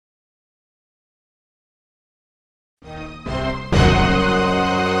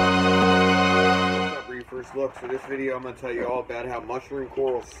First look, so this video I'm going to tell you all about how mushroom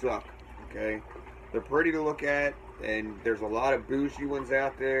corals suck, okay? They're pretty to look at, and there's a lot of bougie ones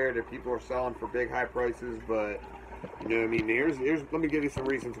out there that people are selling for big high prices, but, you know what I mean? Let me give you some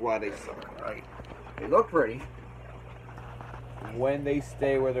reasons why they suck, alright? They look pretty when they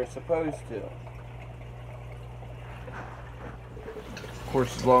stay where they're supposed to. Of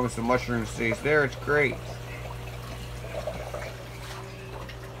course, as long as the mushroom stays there, it's great.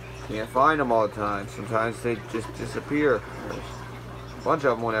 Can't find them all the time. Sometimes they just disappear. There's a bunch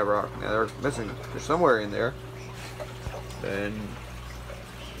of them on that rock. Now they're missing. They're somewhere in there. Then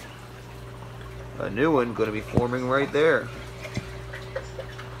a new one going to be forming right there.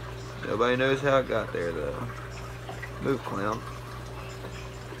 Nobody knows how it got there though. Move, clown.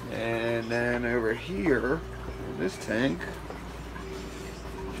 And then over here, in this tank,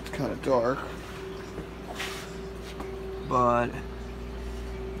 it's kind of dark, but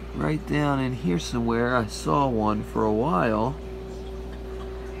right down in here somewhere I saw one for a while,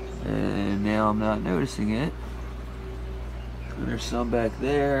 and now I'm not noticing it. And there's some back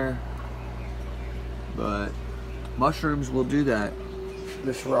there, but mushrooms will do that.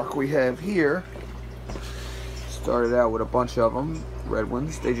 This rock we have here started out with a bunch of them, red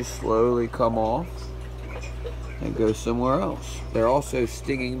ones. They just slowly come off and go somewhere else. They're also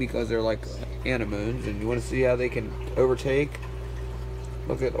stinging because they're like anemones, and you want to see how they can overtake?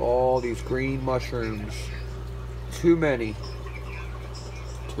 Look at all these green mushrooms. Too many.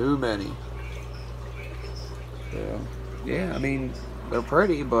 Too many. So, yeah, I mean, they're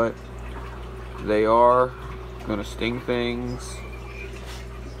pretty, but they are gonna sting things,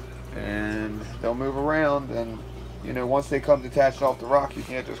 and they'll move around, and you know, once they come detached off the rock, you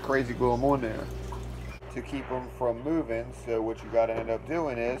can't just crazy glue them on there to keep them from moving. So what you got to end up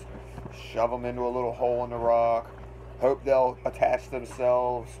doing is shove them into a little hole in the rock, hope they'll attach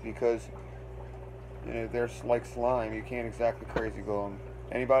themselves, because you know they're like slime. You can't exactly crazy glue them.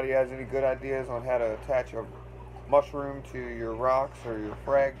 Anybody has any good ideas on how to attach a mushroom to your rocks or your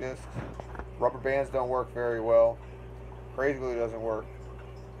frag discs? Rubber bands don't work very well. Crazy glue doesn't work.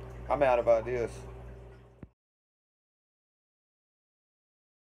 I'm out of ideas.